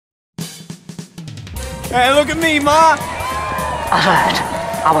Hey, look at me, Ma! Alert.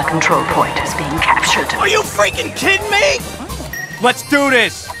 Our control point is being captured. Are you freaking kidding me? Let's do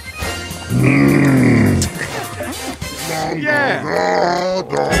this! Yeah!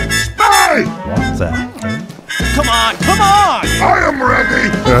 Spy! What's that? Come on, come on! I am ready!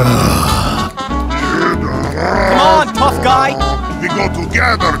 Come on, tough guy! We go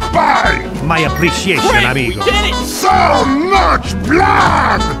together, spy! My appreciation, Great, amigo. we did it! So much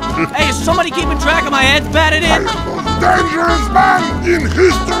blood! Hey, is somebody keeping track of my heads batted I in? am the most dangerous man in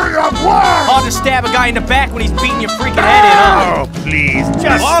history of war! Hard to stab a guy in the back when he's beating your freaking head in, huh? Oh, please,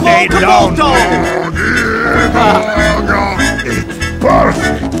 just I'm stay down. It's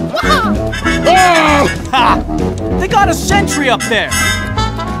perfect! Ha! They got a sentry up there!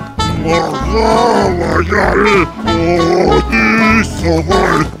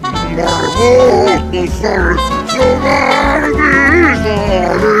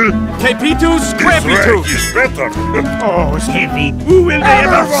 KP2, Scrappy 2! is better! Oh, it's heavy. Who will they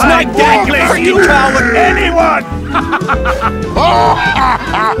ever find Snipe that, you place freaking you coward! Anyone!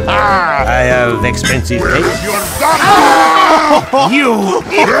 I have expensive taste. You're done! You!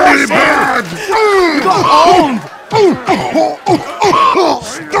 Very bad!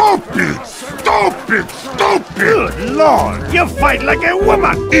 Stop it! Stop it! Stop it! Good Lord, you fight like a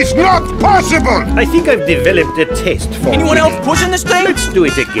woman! It's not possible! I think I've developed a taste for Anyone else pushing this thing? Let's do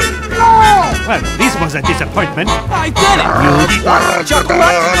it again. No! Well, this was a disappointment. I did it! Chuckle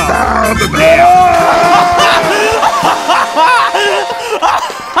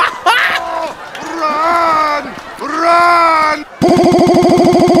Run! Run!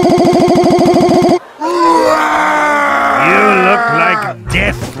 You look like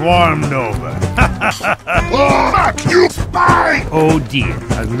death swarmed over. Fuck you, spy! Oh dear,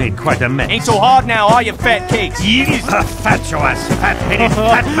 I've made quite a mess. Ain't so hard now, are you, fat cakes? He's a fat-ass, fat-headed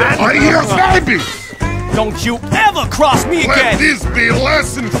fat man. I hear babies! Don't you ever cross me Let again! this be a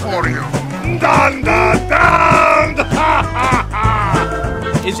lesson for you! Dun dun dun!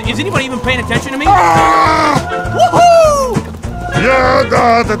 Is anybody even paying attention to me? Woohoo! Yeah,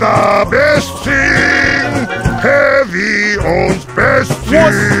 da best thing! Heavy owns best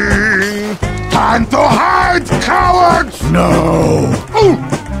thing! Time to hide, cowards! No!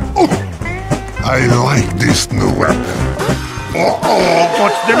 I like this new weapon.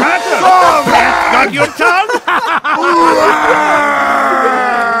 What's the matter? Got your tongue?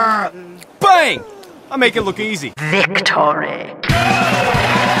 Bang! I make it look easy. Victory.